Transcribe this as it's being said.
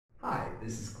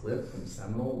this is Cliff from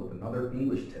Seminole with another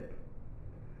English tip.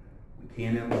 We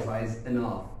can't emphasize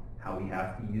enough how we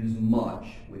have to use much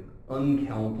with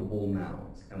uncountable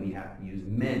nouns, and we have to use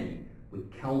many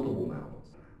with countable nouns.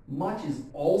 Much is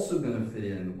also going to fit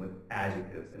in with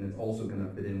adjectives, and it's also going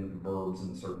to fit in with verbs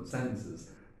in certain sentences,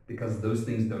 because those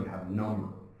things don't have number.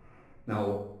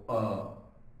 Now,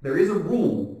 there is a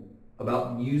rule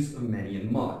about the use of many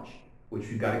and much, which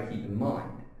you've got to keep in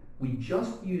mind. We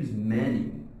just use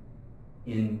many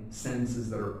in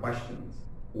sentences that are questions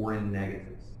or in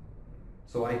negatives.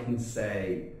 So I can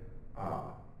say,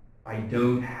 I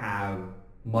don't have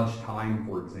much time,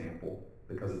 for example,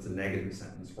 because it's a negative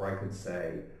sentence, or I could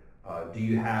say, do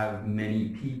you have many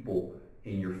people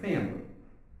in your family?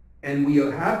 And we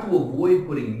have to avoid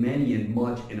putting many and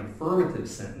much in affirmative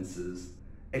sentences,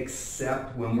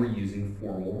 except when we're using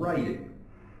formal writing.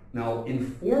 Now, in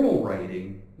formal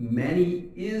writing, many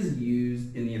is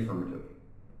used in the affirmative.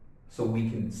 So we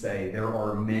can say there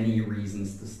are many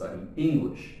reasons to study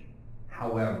English.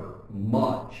 However,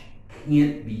 much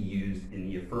can't be used in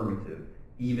the affirmative,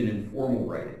 even in formal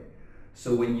writing.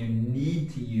 So when you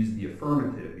need to use the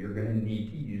affirmative, you're going to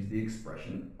need to use the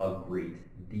expression a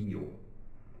great deal.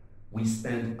 We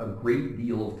spent a great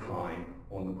deal of time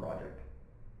on the project.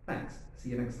 Thanks. See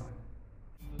you next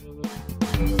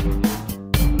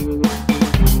time.